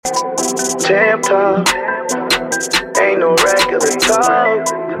Champ talk, ain't no regular talk.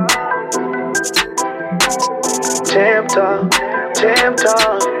 Champ talk, champ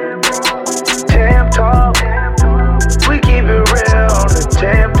talk, champ talk. We keep it real on the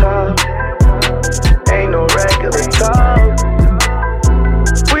champ talk. Ain't no regular talk.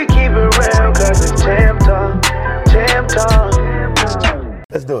 We keep it real cause it's champ talk, champ talk.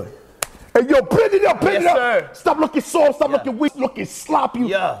 Let's do it. Hey, yo, put it up, Yes, sir. Stop looking soft, stop looking weak, looking sloppy.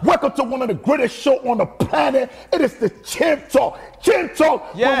 Yeah. Welcome to one of the greatest shows on the planet. It is the Champ Talk. Champ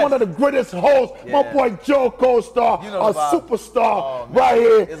Talk Yes. by one of the greatest hosts, my boy Joe Co-Star, You know a the vibe. superstar Man. right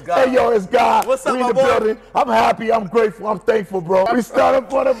here. It's God. Hey, yo, it's God. What's up, we in my the boy? building. I'm happy, I'm grateful, I'm thankful, bro. We started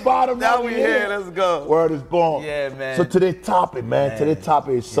from the bottom. Now we here. Let's go. Word is born. Yeah, man. So today's topic, man. Today's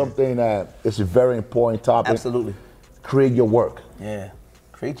topic is something that is a very important topic. Absolutely. Create your work. Yeah.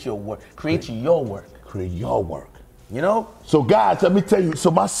 Create your work. Create your work. Create your work. You know? So guys, let me tell you. So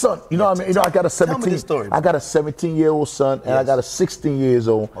my son, you know what I mean? You know, I got a 17. this story, I got a 17-year-old son, and I Yes. got a 16 years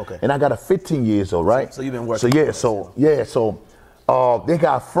old, Okay. and I got a 15 years old, right? So you've been working. So they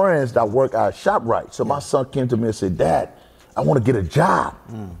got friends that work at ShopRite. So my son came to me and said, "Dad, I want to get a job.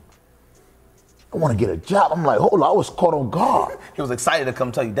 I want to get a job." I'm like, hold on, I was caught on guard. He was excited to come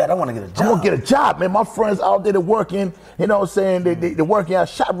tell you, Dad, I want to get a job. I want to get a job, man. My friends out there, they're working, you know what I'm saying? They're working at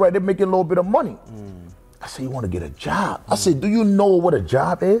ShopRite, they're making a little bit of money. I said, you want to get a job? I said, do you know what a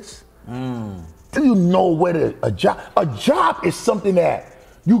job is? Do you know what a job is something that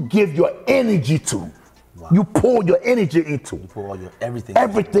you give your energy to. Wow. You pour your energy into. You pour all your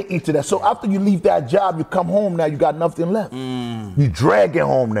everything into that. So after you leave that job, you come home now, you got nothing left. You drag it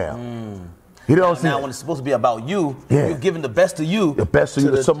home now. You know what I'm saying? Now when it's supposed to be about you, Yeah. you're giving the best of you. The best of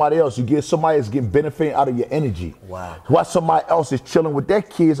you to somebody else. You get somebody that's getting benefiting out of your energy. Wow. While somebody else is chilling with their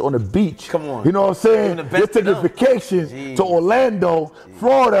kids on the beach. Come on. You know what I'm saying? Giving the They're best to taking them. vacation Jeez. to Orlando,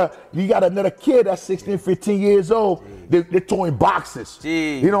 Florida. You got another kid that's 16, 15 years old. They're throwing boxes.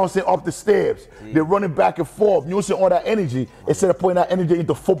 Jeez. You know what I'm saying? Up the stairs. They're running back and forth. You see all that energy. Instead of putting that energy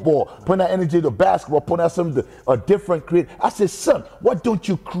into football, putting that energy into basketball, putting that something a different create. I said, son, why don't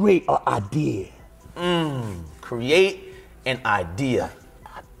you create an idea? Create an idea.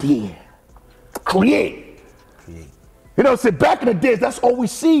 Idea. Create. You know, say back in the days, that's all we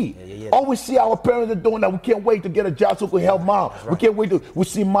see. All we see our parents are doing that. We can't wait to get a job so we can help mom. We can't wait to, we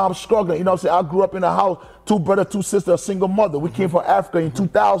see mom struggling. You know what I'm saying? I grew up in a house, 2 brothers, 2 sisters, a single mother. We came from Africa in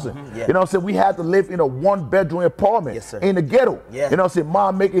 2000. Yeah. You know what I'm saying? We had to live in a 1-bedroom apartment Yes, sir. in the ghetto. Yeah. You know what I'm saying?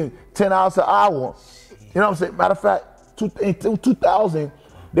 Mom making $10 an hour. You know what I'm saying? Matter of fact, in 2000,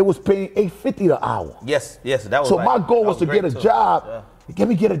 they was paying $8.50 an hour. Yes, that was So right. my goal That was to great get a too. job. Let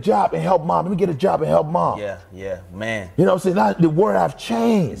me get a job and help mom. Let me get a job and help mom. Yeah, man. You know what I'm saying? Now, the world have It's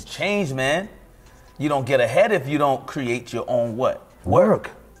changed. changed, man. You don't get ahead if you don't create your own what?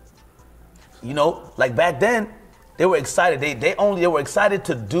 Work. You know, like back then, they were excited. They were excited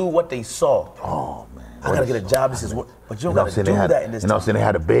to do what they saw. Oh, man. I gotta get a job. This is what, but you don't gotta do that in this You know what I'm saying? They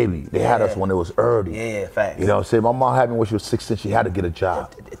had a baby. They had us when it was early. Yeah, facts. You know what I'm saying? My mom had me when she was 16. She had to get a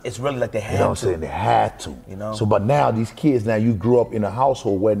job. It's really like they had You know what I'm to. saying? They had to. You know? So, but now these kids, now you grew up in a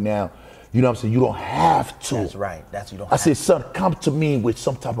household where now, you know what I'm saying? You don't have to. That's right. That's you don't. I said, son, come to me with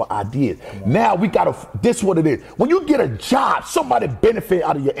some type of ideas. Now we gotta, this is what it is. When you get a job, somebody benefit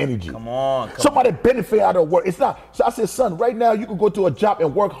out of your energy. Come on. Somebody benefit out of work. It's not, so I said, son, right now you can go to a job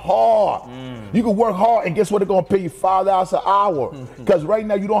and work hard. You can work hard and guess what? They're gonna pay you $5 an hour. Because right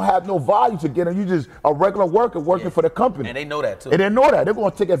now you don't have no value to get them. You just a regular worker working for the company. And they know that too. And they know that. They're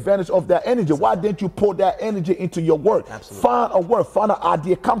gonna take advantage of that energy. Why didn't you pour that energy into your work? Absolutely. Find a work, find an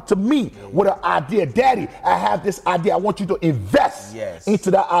idea. Come to me with an idea. Daddy, I have this idea. I want you to invest into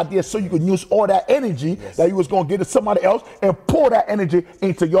that idea so you can use all that energy that you was gonna give to somebody else and pour that energy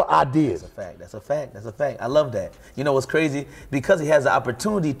into your ideas. That's a fact. I love that. You know what's crazy? Because he has the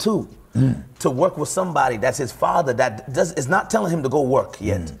opportunity to work with somebody that's his father that is not telling him to go work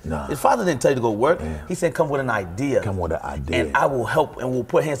yet. Nah. His father didn't tell you to go work. He said, come with an idea. Come with an idea. And I will help and we'll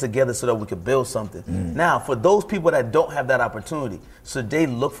put hands together so that we can build something. Now, for those people that don't have that opportunity, should they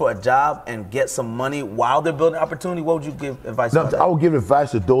look for a job and get some money while they're building opportunity? What would you give advice No, about that? I would give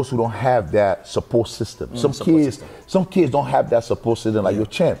advice to those who don't have that support system. Some kids don't have that support system like your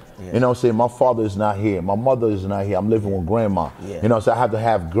champ. You know what I'm saying? My father is not here. My mother is not here. I'm living with grandma. You know, so I have to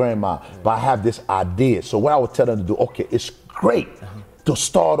have grandma. But I have this idea. So what I would tell them to do, okay, it's great to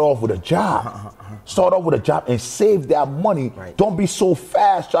start off with a job. Start off with a job and save that money. Right. Don't be so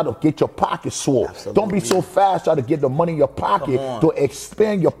fast trying to get your pocket swole. Absolutely. Don't be so fast trying to get the money in your pocket to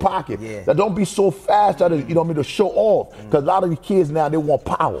expand your pocket. Now, don't be so fast trying to, to show off. Because a lot of the kids now, they want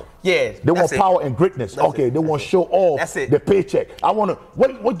power. Yeah, They want power and greatness. They want to show off the paycheck.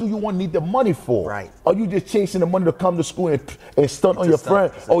 What do you want to need the money for? Right. Are you just chasing the money to come to school and stunt on your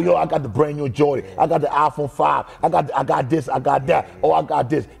friend? Oh, yo, I got the brand new Jordan. I got the iPhone 5. I got this. I got that. Oh, I got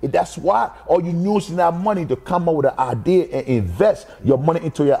this. If that's why, or you using that money to come up with an idea and invest your money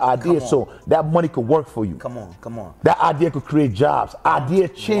into your idea so that money could work for you. Come on. That idea could create jobs. Idea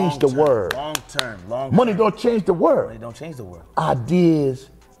change the world. Long term. Money don't change the world. Money don't change the world. Ideas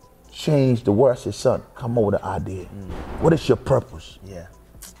change the world. I said, son, come up with an idea. What is your purpose? Yeah.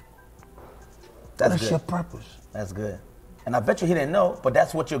 What is your purpose? That's good. And I bet you he didn't know, but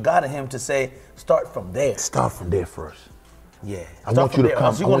that's what you got in him to say, start from there. Start from there first. Yeah. I want you to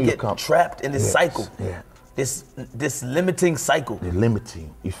come. You're going to get trapped in this cycle. Yeah. This limiting cycle. They're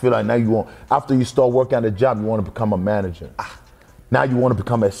limiting. You feel like now after you start working at a job, you want to become a manager. Now you want to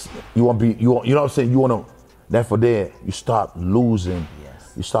become you know what I'm saying? You want to, then for there, you start losing.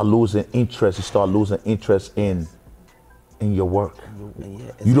 Yes. You start losing interest. You start losing interest in your work.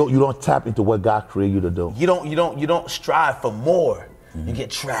 You don't tap into what God created you to do. You don't strive for more. You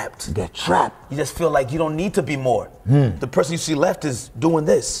get trapped. You get trapped. You just feel like you don't need to be more. The person you see left is doing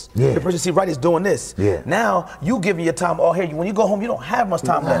this. Yeah. The person you see right is doing this. Yeah. Now you giving your time all here. When you go home, you don't have much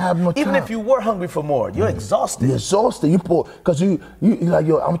time left. Even if you were hungry for more, you're exhausted. You're exhausted. You poor because you like,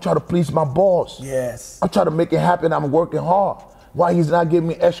 yo, I'm trying to please my boss. Yes. I'm trying to make it happen. I'm working hard. Why he's not giving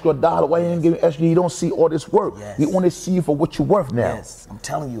me extra $1? Why he ain't giving me extra? He don't see all this work. Yes. He only see you for what you're worth now. Yes, I'm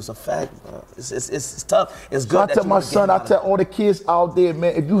telling you, it's a fact. It's tough. It's good. So I tell my son, I tell all the kids out there,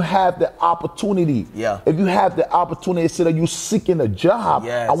 man, if you have the opportunity, if you have the opportunity instead of you seeking a job,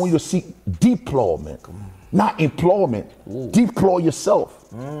 I want you to seek deployment, not employment. Deploy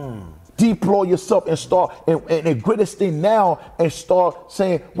yourself. Deploy yourself and start, and the greatest thing now, and start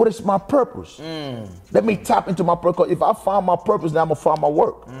saying, what is my purpose? Let me tap into my purpose. If I find my purpose, then I'm going to find my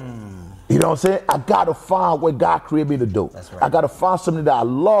work. You know what I'm saying? I got to find what God created me to do. That's right. I got to find something that I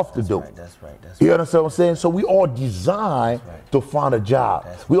love to do. That's right. You understand what I'm saying? So we all designed to find a job.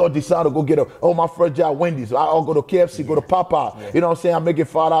 We all decided to go get my first job, Wendy's. I'll go to KFC, go to Popeye. You know what I'm saying? I'm making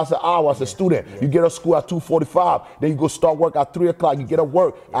 $5 an hour as a student. You get to school at 2:45. Then you go start work at 3 o'clock. You get to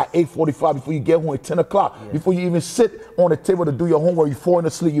work at 8:45 before you get home at 10 o'clock. Before you even sit on the table to do your homework, you're falling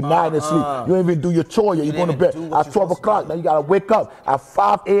asleep, you're nodding asleep. You don't even do your chore yet. You're going to bed at 12 o'clock. Now you got to wake up at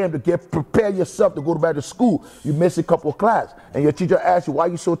 5 a.m. to prepare yourself to go back to school. You miss a couple of classes. And your teacher asks you, why are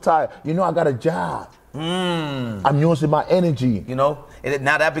you so tired? You know, I got a job. I'm using my energy. You know, and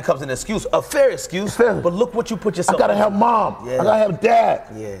now that becomes an excuse, a fair excuse. But look what you put yourself. I gotta help mom. I gotta help dad.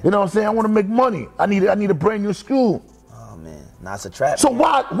 You know what I'm saying? I want to make money. I need a brand new school. Oh man, now it's a trap. So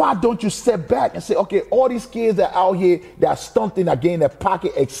why don't you step back and say, okay, all these kids that are out here that are stunting, are getting their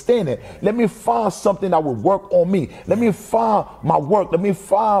pocket extended. Let me find something that will work on me. Let me find my work. Let me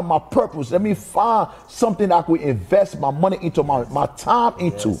find my purpose. Let me find something that I could invest my money into, my time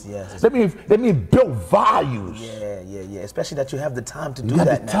into. Let me build values. Yeah. Especially that you have the time to do you have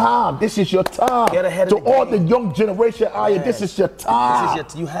that the time. This is your time. Get ahead to of the all game. the young generation out here, this is your time.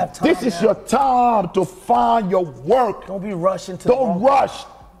 You have time. This is your time to find your work. Don't be rushing to. Don't rush.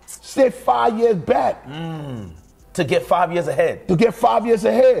 Stay 5 years back. To get 5 years ahead. To get 5 years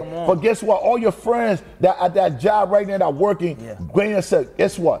ahead. But guess what? All your friends that at that job right now that are working,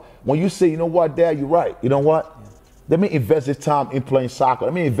 guess what? When you say, you know what, Dad, you're right. You know what? Let me invest this time in playing soccer.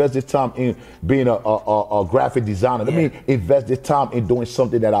 Let me invest this time in being a graphic designer. Let me invest this time in doing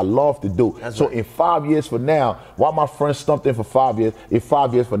something that I love to do. In 5 years from now, while my friends stumped in for 5 years, in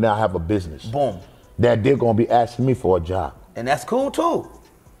 5 years from now, I have a business. Boom. That they're going to be asking me for a job. And that's cool too.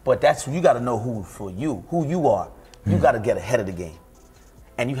 But you got to know who you are. You got to get ahead of the game.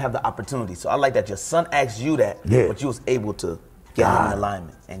 And you have the opportunity. So I like that your son asked you that, but you was able to get him in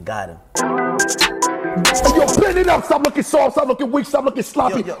alignment and guide him. Yo, bend it up. Stop looking soft. Stop looking weak. Stop looking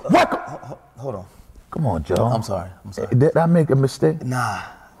sloppy. Hold on. Come on, Joe. I'm sorry. Did I make a mistake? Nah.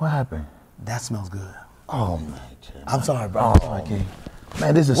 What happened? That smells good. Oh, man. I'm sorry, bro. Okay.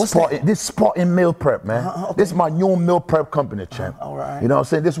 Man, this is Spartan Meal Prep, man. This is my new meal prep company, champ. All right. You know what I'm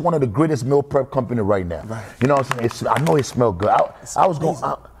saying? This is one of the greatest meal prep company right now. Right. You know what I'm saying? I know it smells good. I was going,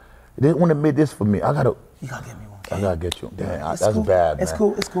 they want to make this for me. You gotta get me one. I gotta get you. Damn, that's cool. bad, man.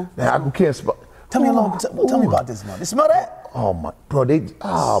 It's cool. Man, I can't smell. Tell me about this, man. You smell that? Oh my, bro,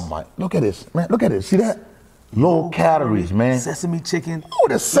 look at this, man. Look at it. See that? Low calories, man. Sesame chicken. Oh,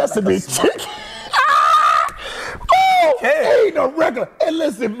 the sesame chicken. Hey, ain't no regular. Hey,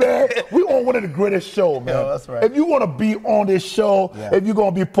 listen, man, we on one of the greatest shows, man. Yo, that's right. If you want to be on this show, if you're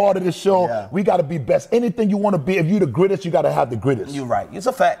going to be part of this show, we got to be best. Anything you want to be, if you're the greatest, you got to have the greatest. You're right. It's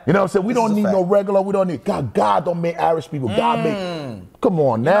a fact. You know what I'm saying? We don't need no regular. We don't need, God don't make Irish people. God make, come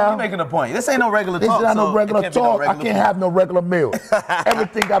on now. You're making a point. This ain't no regular This talk. is not no so regular it can't be no talk. regular I can't have no regular meal.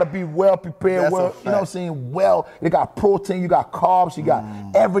 Everything got to be well prepared. That's a Well, you know what I'm fact. saying? Well, you got protein, you got carbs, you got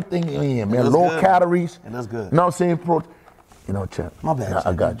everything in, man. looks Low good. calories. It looks good. You know what I'm saying? You know, champ. My bad, I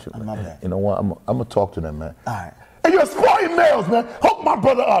champ. got you. My man. bad. You know what? I'm gonna talk to them, man. All right. Hey, you're spoiling males, man. Hook my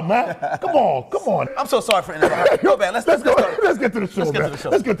brother up, man. Come on. I'm so sorry for interrupting. Go back. Let's Let's go. get to the show, Let's get man. to the show.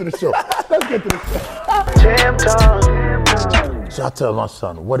 Let's get to the show. Let's get to the show. Tam Talk. So I tell my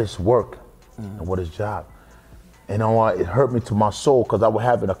son, what is work and what is job? And you know what? It hurt me to my soul because I was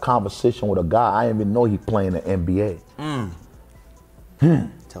having a conversation with a guy. I didn't even know he playing the NBA.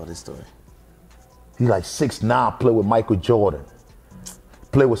 Tell this story. He like 6'9", play with Michael Jordan.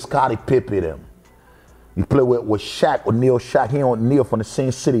 Play with Scottie Pippen them. He play with Shaq, O'Neal Shaq. He on Neil from the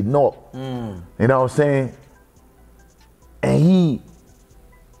same city, North. You know what I'm saying? And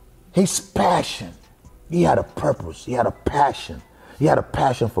his passion, he had a purpose. He had a passion. He had a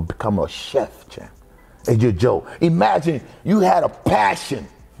passion for becoming a chef, champ. Hey, Joe, imagine you had a passion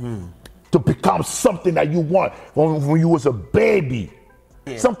to become something that you want when you was a baby.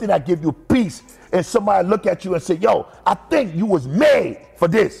 Yeah. Something that give you peace. And somebody look at you and say, yo, I think you was made for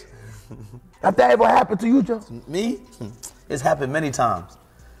this. Have that ever happened to you, Joe? Me? It's happened many times.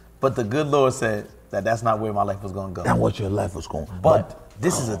 But the good Lord said that that's not where my life was going to go. That's what your life was going. But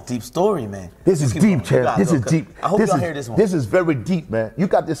this is a deep story, man. This is deep, champ. This is deep. I hope y'all hear this one. This is very deep, man. You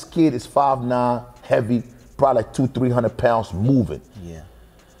got this kid, is 5'9", heavy, probably like 200-300 pounds, moving. Yeah.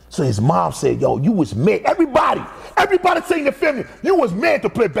 So his mom said, yo, you was made. Everybody say in the family, you was made to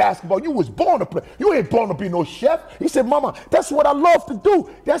play basketball. You was born to play. You ain't born to be no chef. He said, Mama, that's what I love to do.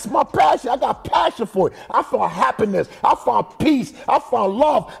 That's my passion. I got passion for it. I found happiness. I found peace. I found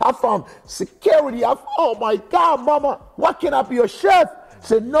love. I found security. Oh my God, Mama, why can't I be a chef? He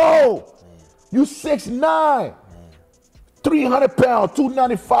said, no, you 6'9". 300 pounds,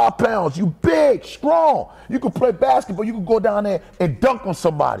 295 pounds. You big, strong. You could play basketball. You could go down there and dunk on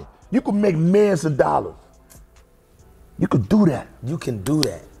somebody. You could make millions of dollars. You could do that. You can do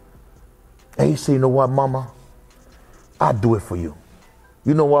that. And he said, you know what, Mama? I'll do it for you.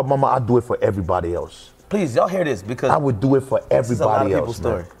 You know what, Mama? I'll do it for everybody else. Please, y'all hear this because I would do it for everybody this is a lot of else, people's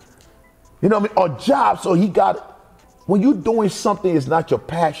man. story. You know what I mean? A job, so he got. When you're doing something that's not your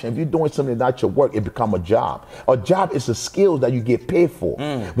passion, if you're doing something that's not your work, it become a job. A job is a skill that you get paid for.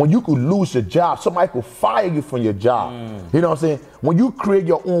 When you could lose your job, somebody could fire you from your job. You know what I'm saying? When you create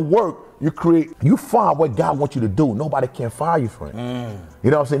your own work, you find what God wants you to do. Nobody can fire you for it. You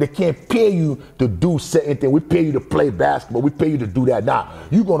know what I'm saying? They can't pay you to do certain things. We pay you to play basketball. We pay you to do that. Now,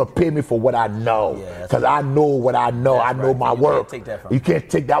 you're going to pay me for what I know. Because I know what I know. I know my work. Can't take that from you can't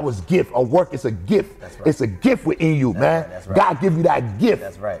take that was gift. A work is a gift. Right. It's a gift within you, man. Right. God give you that gift.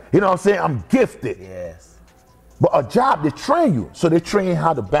 That's right. You know what I'm saying? I'm gifted. Yes. But a job, they train you. So they train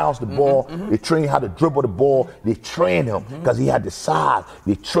how to bounce the ball. They train how to dribble the ball. They train him because he had the size.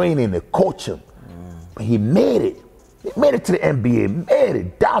 They train him, they coach him. But he made it. He made it to the NBA, made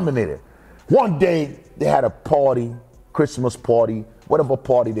it, dominated. One day, they had a party, Christmas party, whatever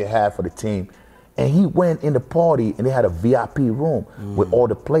party they had for the team. And he went in the party and they had a VIP room with all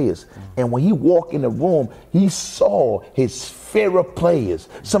the players. And when he walked in the room, he saw his favorite players,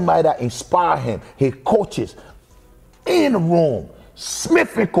 somebody that inspired him, his coaches, in the room,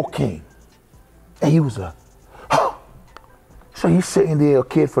 Smith and Cocaine. And he was like, oh. So he's sitting there, a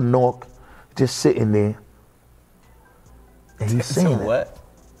kid from Newark, just sitting there. And he's saying So what?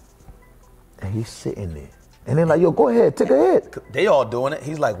 And he's sitting there. And they're like, yo, go ahead, take a hit. They all doing it.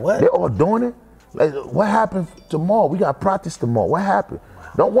 He's like, what? They're all doing it. Like, what happened tomorrow? We got practice tomorrow. What happened?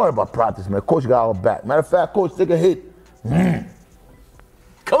 Wow. Don't worry about practice, man. Coach got our back. Matter of fact, coach, take a hit.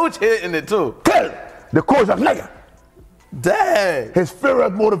 Coach hitting it too. The coach like, nigga. Dang. His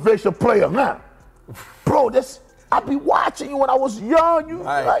favorite motivation player, man. Bro, I be watching you when I was young. You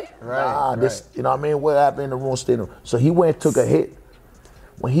right. This, you know what I mean? What happened in the room, staying. So he went and took a hit.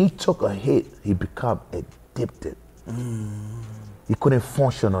 When he took a hit, he became addicted. He couldn't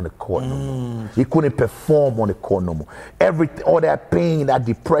function on the court no more. He couldn't perform on the court no more. All that pain, that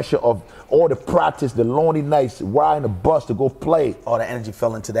depression of all the practice, the lonely nights, riding the bus to go play. All the energy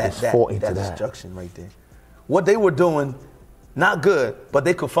fell into that that destruction right there. What they were doing, not good, but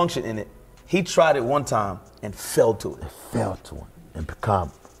they could function in it. He tried it one time and fell to it. Fell to it and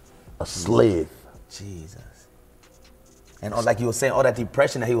become a slave. Jesus. And like you were saying, all that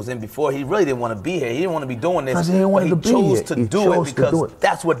depression that he was in before, he really didn't want to be here. He didn't want to be doing this. Because he didn't want to be here. He chose to do it because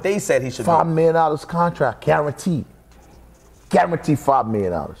that's what they said he should do. $5 million contract, guaranteed. Guaranteed $5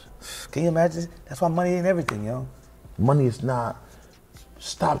 million. Can you imagine? That's why money ain't everything, yo. Money is not.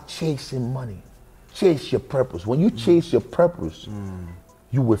 Stop chasing money. Chase your purpose. When you chase your purpose,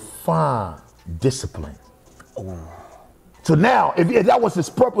 you will find discipline. Ooh. So now, if that was his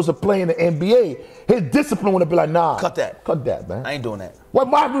purpose of playing the NBA, his discipline would have been like, nah. Cut that, man. I ain't doing that. What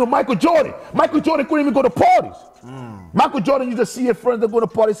Michael Jordan? Michael Jordan couldn't even go to parties. Michael Jordan used to see his friends that go to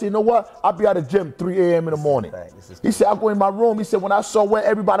parties, say, you know what? I'll be at the gym 3 a.m. in the morning. He said, I go in my room. He said, when I saw what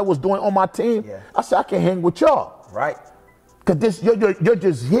everybody was doing on my team, I said, I can hang with y'all. Right. Because you're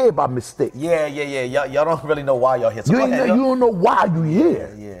just here by mistake. Yeah. Y'all don't really know why y'all here. So you don't know why you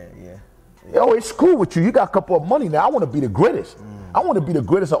here. Yeah. Yo, it's cool with you. You got a couple of money now. I want to be the greatest. I want to be the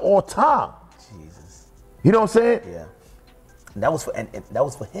greatest of all time. Jesus. You know what I'm saying? Yeah. And that was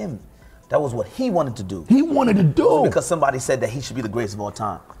for him. That was what he wanted to do. He wanted to do. Because somebody said that he should be the greatest of all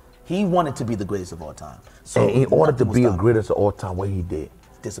time. He wanted to be the greatest of all time. So and in order to be the greatest of all time, what he did?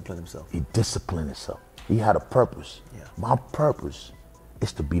 Discipline himself. He disciplined himself. He had a purpose. Yeah. My purpose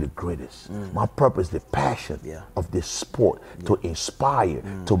is to be the greatest. My purpose is the passion of this sport, to inspire,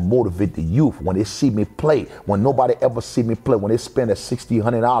 to motivate the youth. When they see me play, when nobody ever see me play, when they spend $60,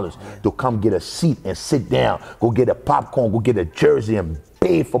 $100 to come get a seat and sit down, go get a popcorn, go get a jersey and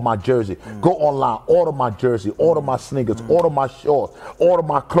pay for my jersey. Go online, order my jersey, order my sneakers, order my shorts, order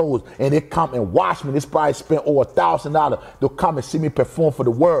my clothes, and they come and watch me. This probably spent over $1,000 to come and see me perform for the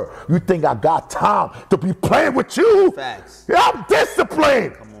world. You think I got time to be playing with you? Facts. I'm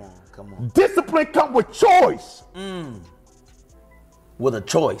disciplined. Come on. Discipline comes with choice. With a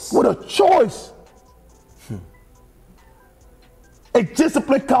choice. With a choice. And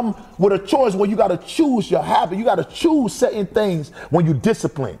discipline comes with a choice where you got to choose your habit. You got to choose certain things when you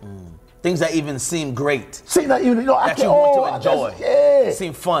discipline. Things that even seem great. See, that even, that you want to enjoy.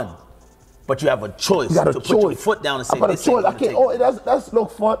 Seem fun. But you have a choice you got a to choice. Put your foot down and say, I got a choice. I can't, that's no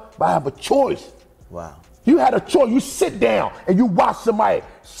fun, but I have a choice. Wow. You had a choice. You sit down and you watch somebody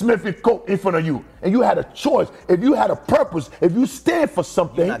sniff your coke in front of you. And you had a choice. If you had a purpose, if you stand for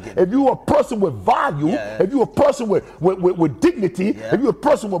something, if you were a person with value, if you were a person with dignity, if you were a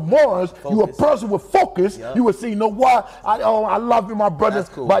person with morals, you were a person with focus, you would say, you know what? I love you, my brother,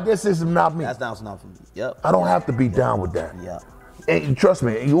 but this is not me. That's not for me. Yep. I don't have to be down with that. Yeah. And trust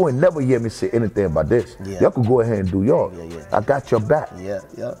me, you will never hear me say anything about this. Y'all can go ahead and do yours. I got your back. Yeah.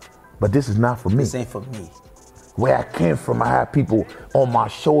 But this is not for me. This ain't for me. Where I came from, I had people on my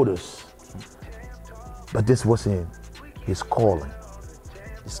shoulders. But this wasn't his calling.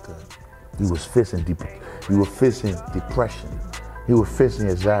 It's good. He was facing depression. He was facing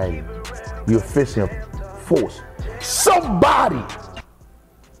anxiety. He was facing force. Somebody.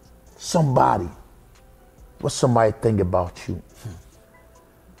 What somebody think about you?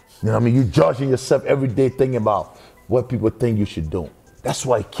 You know what I mean? You're judging yourself every day thinking about what people think you should do. That's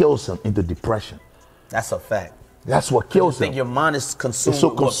why it kills him into depression. That's a fact. That's what kills him. I think your mind is consumed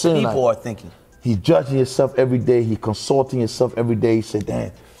with what people are thinking. He's judging himself every day. He's consulting himself every day. He said,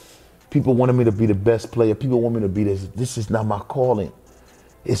 damn, people wanted me to be the best player. People want me to be this. This is not my calling.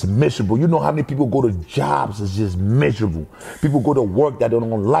 It's miserable. You know how many people go to jobs it's just miserable. People go to work that they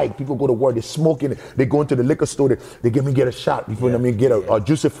don't like. People go to work, they're smoking. They go into the liquor store, they get a shot. You know what I mean? Get a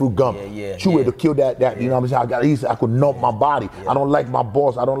juicy fruit gum. Chew it to kill that. You know what I'm saying? I could numb my body. I don't like my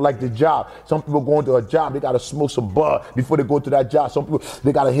boss. I don't like the job. Some people go into a job, they got to smoke some bud before they go to that job. Some people,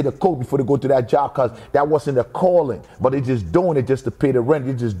 they got to hit a coke before they go to that job because that wasn't their calling. But they're just doing it just to pay the rent.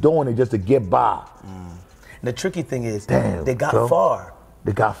 They're just doing it just to get by. The tricky thing is, they got far.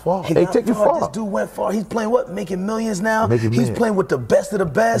 They got far. They take you far. This dude went far. He's playing what? Making millions now? He's playing with the best of the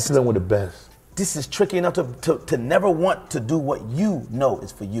best. He's playing with the best. This is tricky enough to never want to do what you know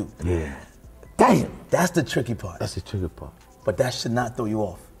is for you. Yeah. Damn. That's the tricky part. That's the tricky part. But that should not throw you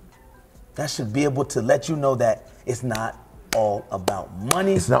off. That should be able to let you know that it's not all about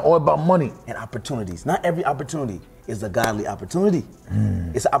money. It's not all about money. And opportunities. Not every opportunity is a godly opportunity.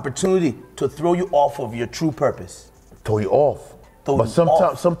 It's an opportunity to throw you off of your true purpose. Throw you off. But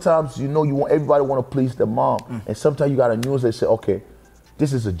sometimes you want everybody want to please their mom, and sometimes you got a news that say, okay,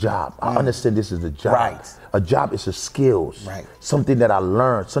 this is a job. I understand this is a job. Right. A job is a skills. Right. Something that I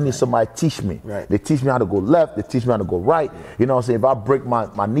learned. Something somebody teach me. Right. They teach me how to go left. They teach me how to go right. You know what I'm saying? If I break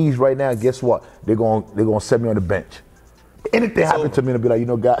my knees right now, guess what? They're gonna set me on the bench. Anything happen to me, they'll be like, you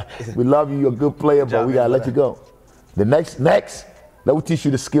know, God, we love you. You're a good player, but we gotta let you go. The next, let me teach you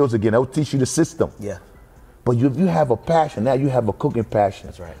the skills again. I will teach you the system. Yeah. But if you have a passion, now you have a cooking passion.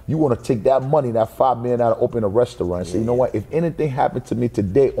 That's right. You want to take that money, that $5 million, out and open a restaurant and say, you know what, if anything happened to me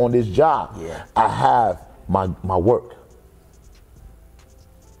today on this job, I have my work.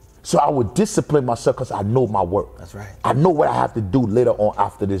 So I would discipline myself because I know my work. That's right. I know what I have to do later on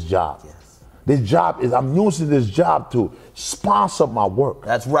after this job. Yes. This job is, I'm using this job to sponsor my work.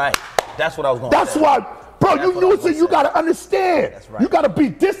 That's right. That's what I was going to say. That's why, bro, you got to understand. That's right. You got to be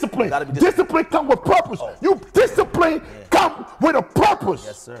disciplined. Discipline comes with purpose. You discipline comes with a purpose.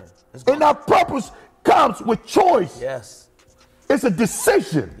 Yes, sir. And that purpose comes with choice. Yes. It's a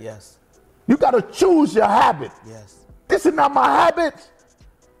decision. Yes. You got to choose your habit. Yes. This is not my habit.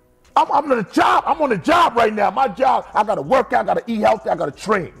 I'm on the job. I'm on the job right now. My job, I got to work out, I got to eat healthy, I got to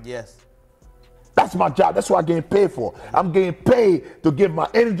train. Yes. That's my job. That's what I'm getting paid for. I'm getting paid to give my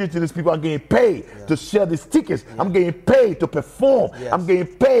energy to these people. I'm getting paid to share these tickets. I'm getting paid to perform. I'm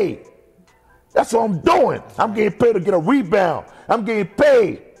getting paid. That's what I'm doing. I'm getting paid to get a rebound. I'm getting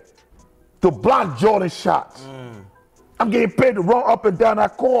paid to block Jordan shots. I'm getting paid to run up and down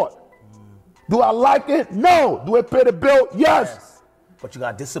that court. Do I like it? No. Do it pay the bill? Yes. But you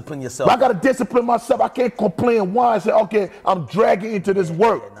got to discipline yourself. But I got to discipline myself. I can't complain and whine and say, okay, I'm dragging into this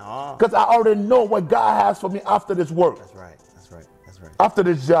work. Because I already know what God has for me after this work. That's right. That's right. That's right. After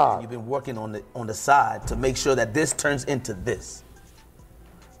this job. You've been working on the side to make sure that this turns into this.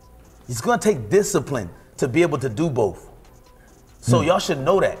 It's going to take discipline to be able to do both. So y'all should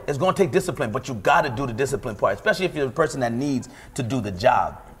know that. It's going to take discipline, but you got to do the discipline part, especially if you're the person that needs to do the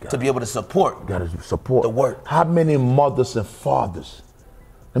job, to be able to support. Got to support the work. How many mothers and fathers?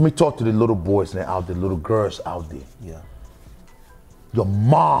 Let me talk to the little boys and out there, little girls out there. Yeah. Your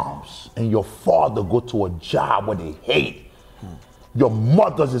moms and your father go to a job where they hate. Your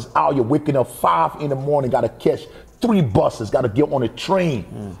mothers is out, you're waking up 5 in the morning, got to catch 3 buses, got to get on a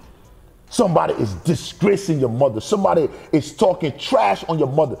train. Somebody is disgracing your mother. Somebody is talking trash on your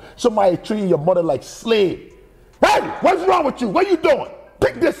mother. Somebody treating your mother like slave. Hey, what's wrong with you? What are you doing?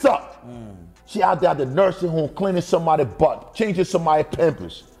 Pick this up. She out there at the nursing home cleaning somebody's butt, changing somebody's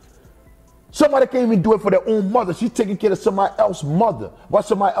pampers. Somebody can't even do it for their own mother. She's taking care of somebody else's mother while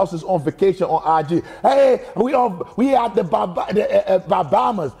somebody else is on vacation on IG. Hey, we at the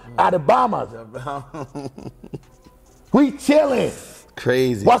Bahamas, at the Bahamas. We chilling.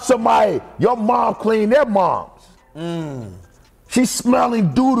 Crazy. Watch somebody, your mom clean their moms. She's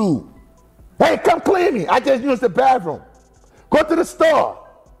smelling doo-doo. Hey, come clean me. I just used the bathroom. Go to the store.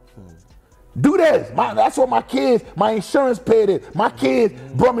 Do this. That's what my kids, my insurance paid it. My kids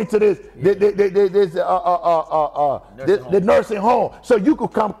brought me to the nursing home so you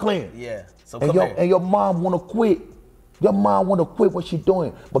could come clean. Yeah. So and your mom want to quit. Your mom want to quit what she's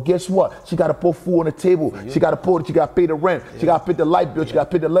doing. But guess what? She got to put food on the table. She got to she got to pay the rent. She got to pay the light bill. She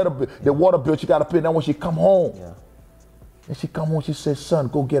got to pay the letter bill, the water bill. She got to pay. Now when she come home, and she come home, she says, son,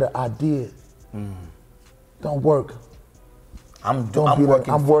 go get an idea. Don't work. I'm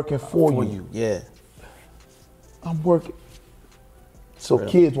working for you. Yeah. I'm working. So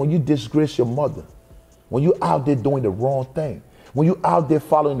kids, when you disgrace your mother, when you out there doing the wrong thing, when you out there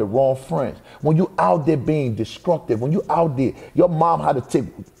following the wrong friends, when you out there being destructive, when you out there, your mom had to take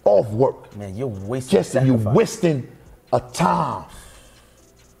off work. Man, you're wasting sacrifice. You wasting a time.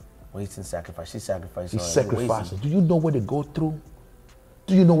 Wasting sacrifice. She's sacrificing. She's sacrificing. Do you know what they go through?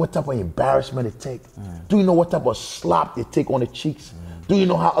 Do you know what type of embarrassment it takes? Do you know what type of slap they take on the cheeks? Do you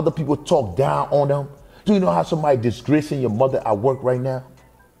know how other people talk down on them? Do you know how somebody disgracing your mother at work right now?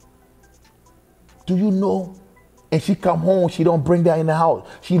 Do you know? And she come home, she don't bring that in the house.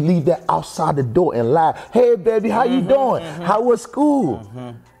 She leave that outside the door and lie. Hey, baby, how you doing? How was school?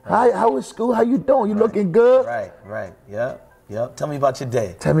 How was school? How you doing? You looking good? Right. Yep. Tell me about your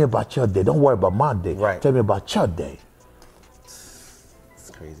day. Tell me about your day. Don't worry about my day. Right. Tell me about your day.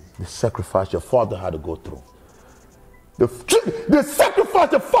 Crazy. The sacrifice your father had to go through. The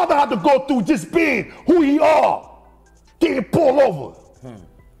sacrifice your father had to go through just being who he are. Getting pulled over.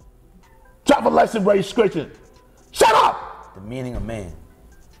 Driver license registration. Shut up! The meaning of man.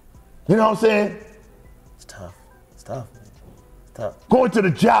 You know what I'm saying? It's tough. It's tough. It's tough. Going to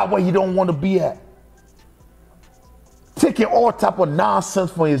the job where you don't want to be at. Taking all type of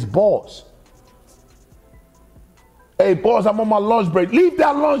nonsense from his boss. Hey, boss, I'm on my lunch break. Leave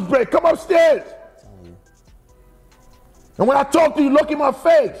that lunch break. Come upstairs. And when I talk to you, look in my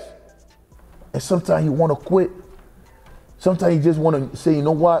face. And sometimes you want to quit. Sometimes you just want to say, you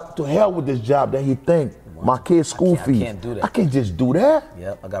know what? To hell with this job that he think. My kid's school fees. I can't do that. I can't just do that.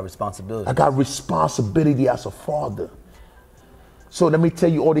 Yep, I got responsibility. I got responsibility as a father. So let me tell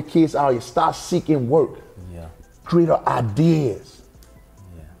you, all the kids out here, start seeking work. Yeah. Create ideas.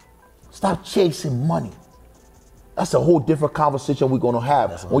 Yeah. Stop chasing money. That's a whole different conversation we're gonna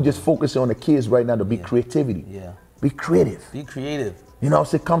have. We're just focusing on the kids right now to be creativity. Yeah. Be creative. Be creative. You know,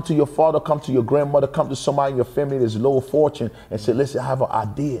 say come to your father, come to your grandmother, come to somebody in your family that's low fortune and say, listen, I have an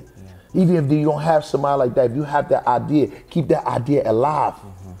idea. Yeah. Even if you don't have somebody like that, if you have that idea, keep that idea alive.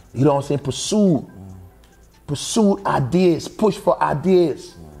 You know what I'm saying? Pursue ideas, push for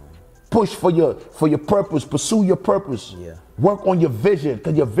ideas. Push for your purpose, pursue your purpose. Yeah. Work on your vision,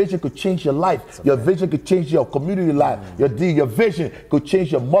 because your vision could change your life. Your vision could change your community life. Your vision could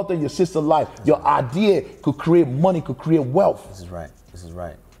change your mother and your sister's life. Your idea could create money, could create wealth. This is right. This is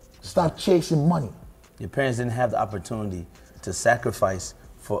right. Stop chasing money. Your parents didn't have the opportunity to sacrifice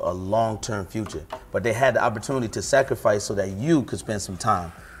for a long-term future, but they had the opportunity to sacrifice so that you could spend some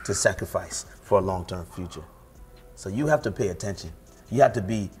time to sacrifice for a long-term future. So you have to pay attention. You have to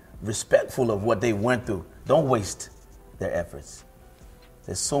be respectful of what they went through. Don't waste their efforts.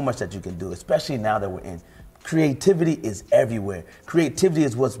 There's so much that you can do, especially now that we're in. Creativity is everywhere. Creativity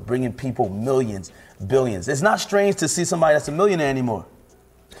is what's bringing people millions, billions. It's not strange to see somebody that's a millionaire anymore.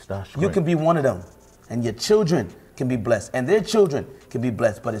 It's not strange. You can be one of them, and your children can be blessed, and their children can be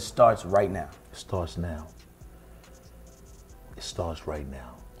blessed, but it starts right now. It starts now. It starts right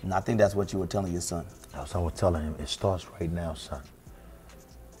now. And I think that's what you were telling your son. That's what I was telling him. It starts right now, son.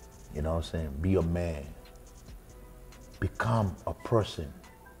 You know what I'm saying? Be a man. Become a person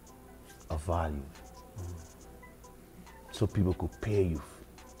of value. So people could pay you.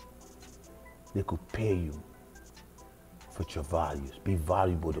 They could pay you for your values. Be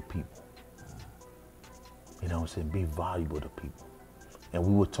valuable to people. You know what I'm saying? Be valuable to people. And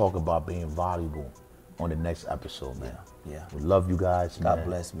we will talk about being valuable on the next episode, man. Yeah. We love you guys, man. God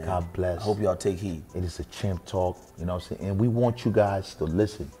bless, man. God bless. I hope y'all take heed. It is a Champ Talk, you know what I'm saying? And we want you guys to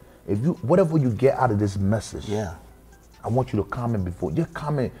listen. If you, whatever you get out of this message, I want you to comment before. Just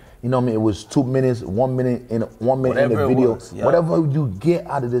comment, you know what I mean? It was 2 minutes, 1 minute in the video. Whatever you get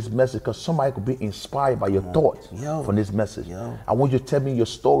out of this message, because somebody could be inspired by your thoughts from this message. I want you to tell me your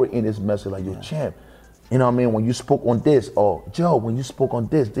story in this message, like, yo, Champ, you know what I mean? When you spoke on this, or Joe, when you spoke on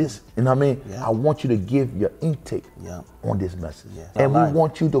this, you know what I mean? I want you to give your intake on this message. And we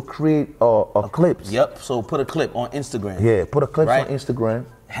want you to create a clips. So put a clip on Instagram. Yeah, put a clip on Instagram.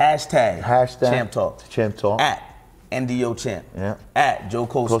 Hashtag Champ Talk. Champ Talk. At NDO Champ. At Joe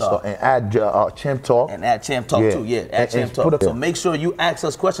Coastar. And at Champ Talk. And at Champ Talk too. At Champ Talk. So make sure you ask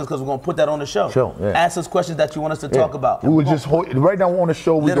us questions, because we're going to put that on the show. Ask us questions that you want us to talk about. We will just hold, right now on the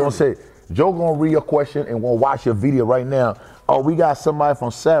show, we're going to say, Joe going to read your question and we'll watch your video right now. Oh, we got somebody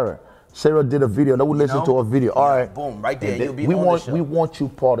from Sarah. Sarah did a video. Let me listen to her video. All right. Boom, right there. You'll be on the show. We want you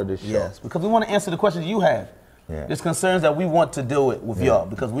part of this show. Yes, because we want to answer the questions you have. There's concerns that we want to deal with y'all,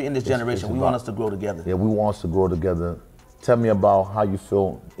 because we're in this generation. We want us to grow together. Yeah, we want us to grow together. Tell me about how you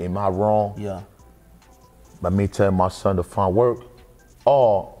feel. Am I wrong? By me telling my son to find work?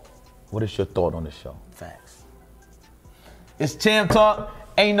 Or what is your thought on the show? Facts. It's Champ Talk.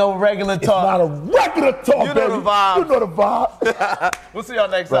 Ain't no regular talk. It's not a regular talk, you know baby. The vibe. You know the vibe. We'll see y'all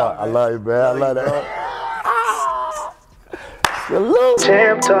next time. I love you, man. I love that. Salute.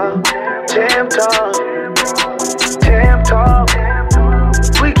 Champ Talk, Champ Talk, Champ Talk.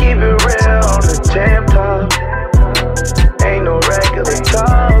 We keep it real on the Champ Talk. Ain't no regular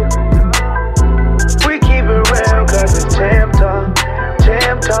talk. We keep it real 'cause it's Champ Talk,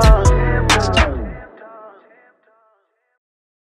 Champ Talk.